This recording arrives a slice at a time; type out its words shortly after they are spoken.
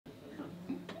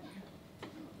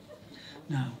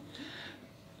now.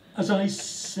 As I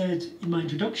said in my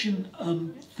introduction,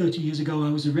 30 years ago I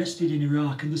was arrested in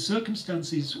Iraq, and the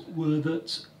circumstances were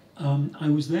that I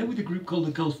was there with a group called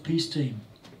the Gulf Peace Team,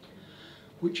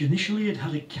 which initially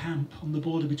had a camp on the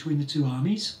border between the two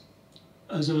armies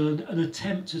as an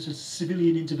attempt at a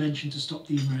civilian intervention to stop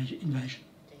the invasion.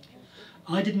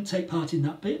 I didn't take part in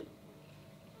that bit.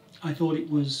 I thought it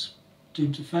was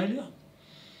doomed to failure.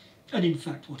 And in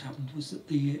fact what happened was that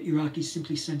the Iraqis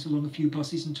simply sent along a few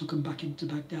buses and took them back into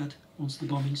Baghdad once the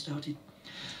bombing started.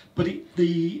 But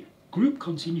the group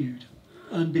continued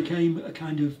and became a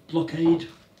kind of blockade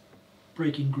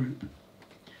breaking group.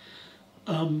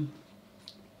 And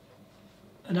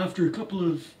after a couple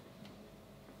of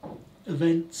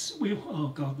events, there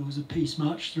was a peace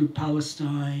march through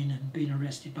Palestine and being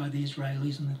arrested by the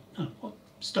Israelis and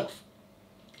stuff.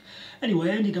 Anyway,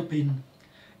 I ended up in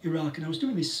Iraq, and I was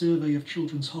doing this survey of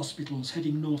children's hospitals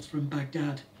heading north from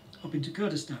Baghdad up into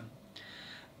Kurdistan.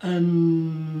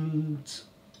 And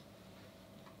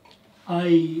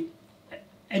I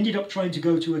ended up trying to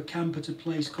go to a camp at a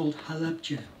place called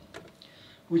Halabja,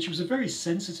 which was a very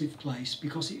sensitive place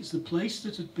because it was the place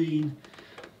that had been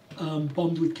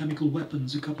bombed with chemical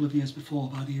weapons a couple of years before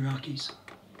by the Iraqis.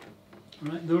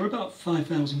 Right? There were about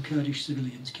 5,000 Kurdish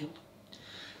civilians killed.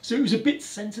 So it was a bit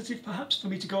sensitive perhaps for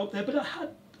me to go up there, but I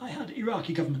had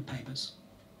Iraqi government papers.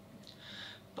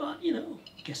 But, you know,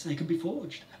 I guess they can be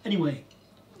forged. Anyway,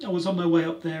 I was on my way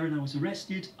up there and I was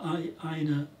arrested. I and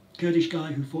a Kurdish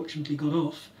guy who fortunately got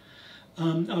off.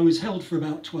 I was held for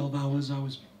about 12 hours. I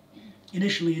was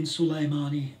initially in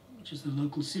Sulaimani, which is the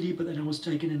local city, but then I was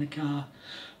taken in a car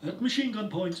at machine gun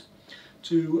point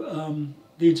to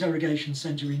the interrogation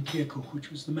centre in Kirkuk,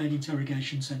 which was the main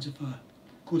interrogation centre for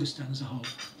Kurdistan as a whole.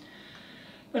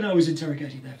 And I was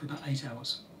interrogated there for about 8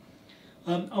 hours.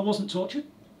 I wasn't tortured,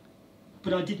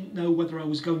 but I didn't know whether I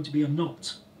was going to be or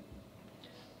not.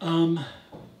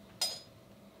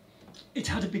 It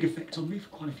had a big effect on me for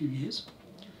quite a few years.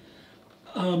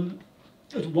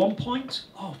 At one point,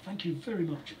 thank you very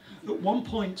much. At one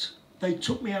point, they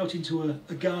took me out into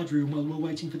a guard room while we were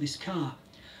waiting for this car.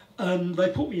 And they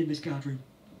put me in this guard room.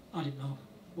 I didn't know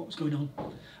what was going on.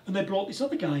 And they brought this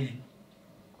other guy in.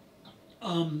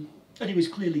 And he was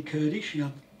clearly Kurdish. He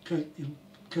had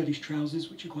Kurdish trousers,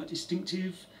 which are quite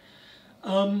distinctive.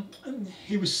 And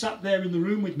he was sat there in the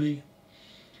room with me.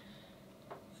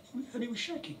 And he was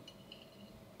shaking.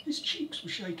 His cheeks were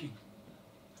shaking.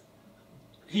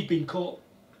 He'd been caught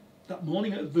that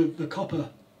morning. The copper,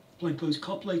 plainclothes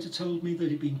cop later told me that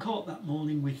he'd been caught that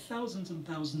morning with thousands and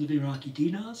thousands of Iraqi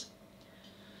dinars.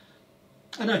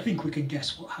 And I think we can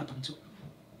guess what happened to him.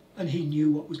 And he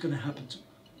knew what was going to happen to him.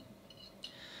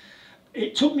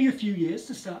 It took me a few years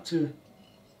to start to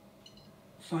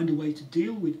find a way to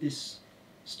deal with this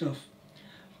stuff.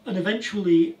 And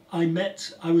eventually I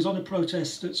was on a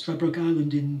protest at Stradbroke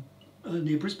Island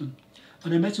near Brisbane.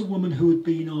 And I met a woman who had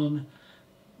been on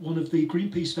one of the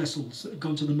Greenpeace vessels that had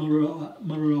gone to the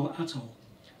Mururoa Atoll.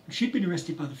 And she'd been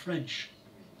arrested by the French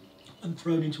and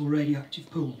thrown into a radioactive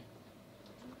pool.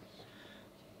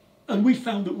 And we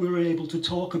found that we were able to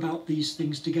talk about these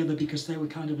things together because they were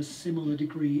kind of a similar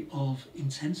degree of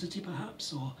intensity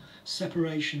perhaps, or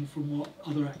separation from what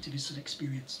other activists had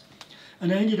experienced.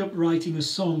 And I ended up writing a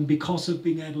song because of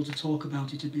being able to talk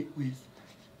about it a bit with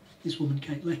this woman,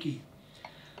 Katerina Lecchi.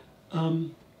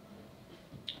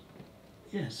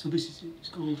 So it's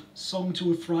called Song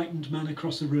to a Frightened Man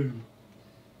Across a Room.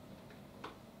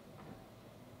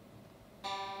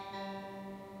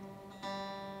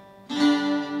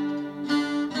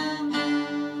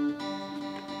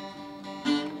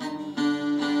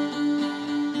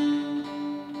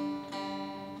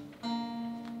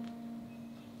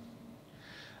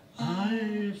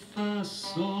 I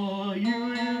first saw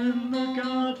you in the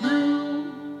guard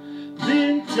room, the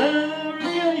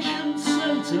interrogation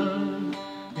centre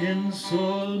in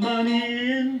Sulaimani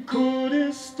in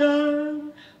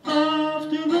Kurdistan.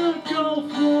 After the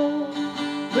Gulf War,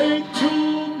 they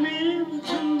took me in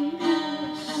to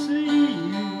see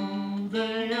you.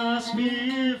 They asked me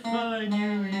if I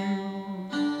knew you.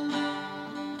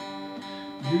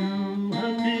 You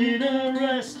had been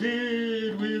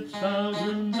arrested with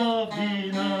thousands of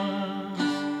dinars.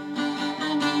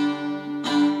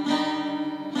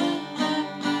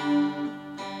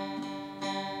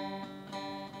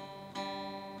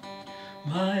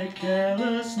 My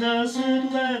carelessness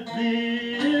had led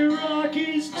the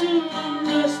Iraqis to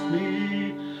arrest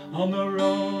me on the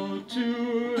road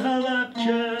to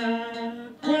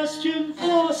Halabja. Questioned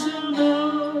for some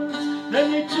hours,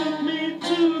 then they took me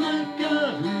to the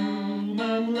guard room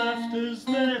and left us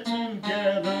there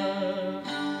together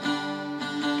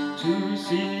to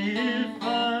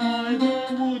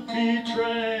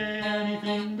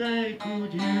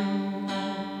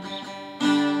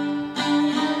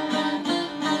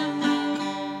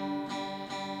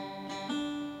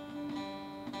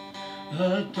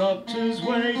A doctor's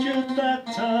wage at that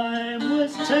time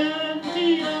was 10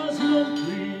 dinars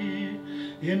monthly.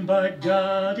 In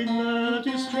Baghdad, in the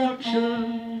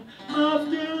destruction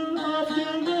after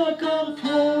the Gulf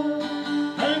War,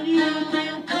 and you've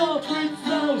been caught with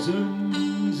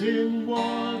thousands in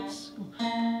what's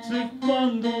a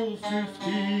bundle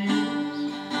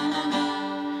 50s.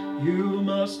 You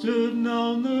must have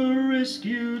known the risk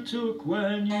you took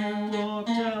when you walked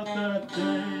out that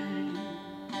day.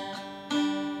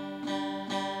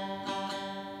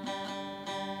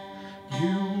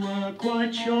 You were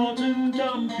quite short and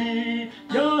dumpy,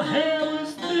 your hair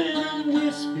was thin and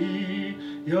wispy,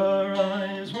 your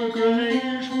eyes were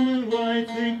greyish blue, I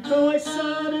think, though I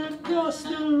sat across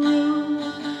the room.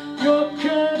 Your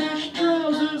Kurdish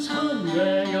trousers hung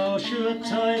there, your shirt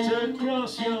tight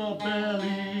across your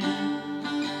belly.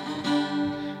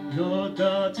 Your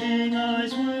darting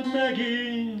eyes were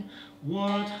begging,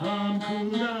 what harm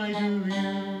could I do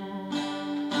you?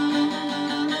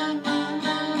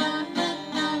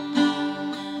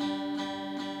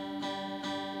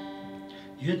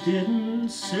 You didn't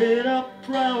sit up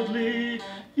proudly,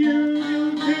 you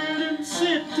didn't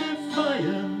sit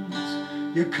defiant.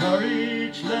 Your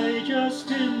courage lay just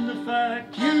in the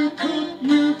fact you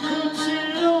could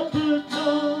sit up at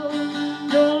all.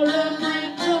 Your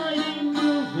every tiny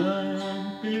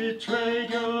movement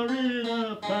betrayed your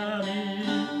inner panic.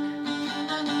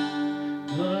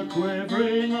 The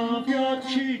quivering of your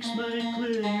cheeks made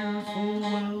clear you full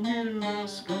well knew the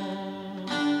score.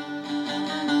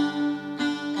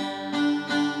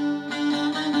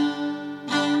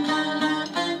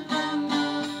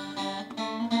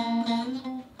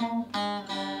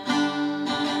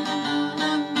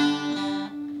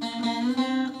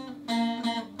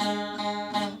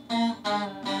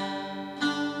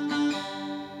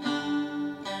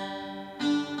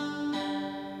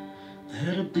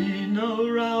 There'd be no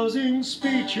rousing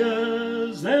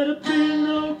speeches, there'd be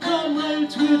no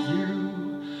comrades with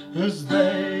you. As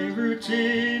they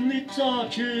routinely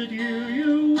tortured you,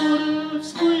 you would have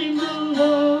screamed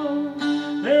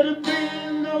alone. There'd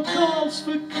be no calls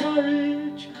for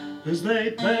courage, as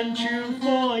they bent you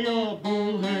for your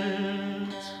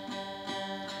bullet.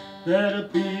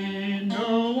 There'd be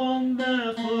no one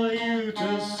there for you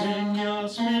to sing your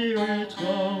spirit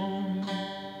home.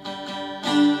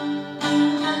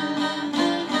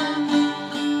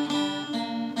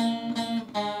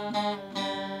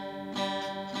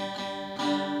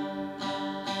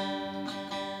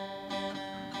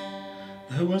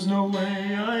 There was no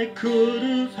way I could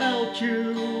have helped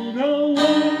you, no way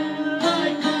that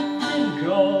I could think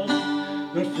of.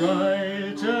 The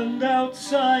frightened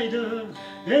outsider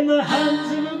in the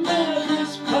hands of a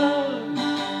murderous power.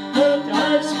 But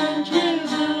I've spent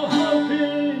years now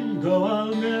hoping, though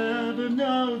I'll never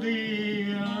know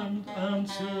the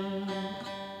answer,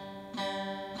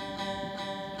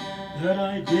 that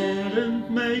I didn't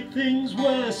make things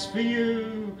worse for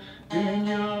you in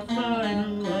your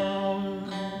final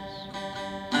hours.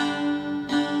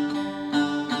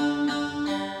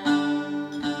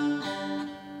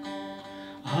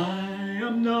 I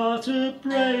am not a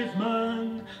brave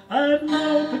man, I've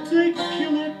no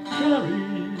particular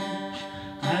courage.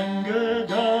 Anger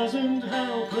doesn't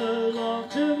help a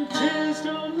lot and tears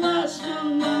don't last for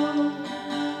long.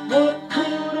 What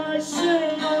could I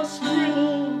say or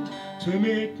scribble to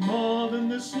make more than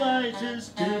the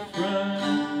slightest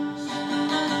difference?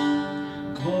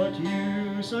 What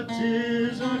use are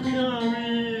tears or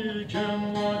courage,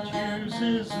 and what use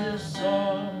is this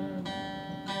song?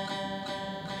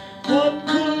 What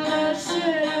could I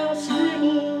say or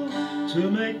scribble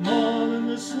to make more than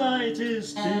the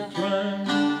slightest difference?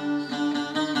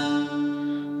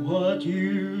 What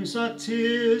use are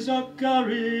tears or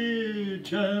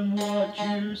courage, and what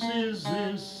use is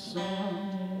this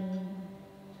song?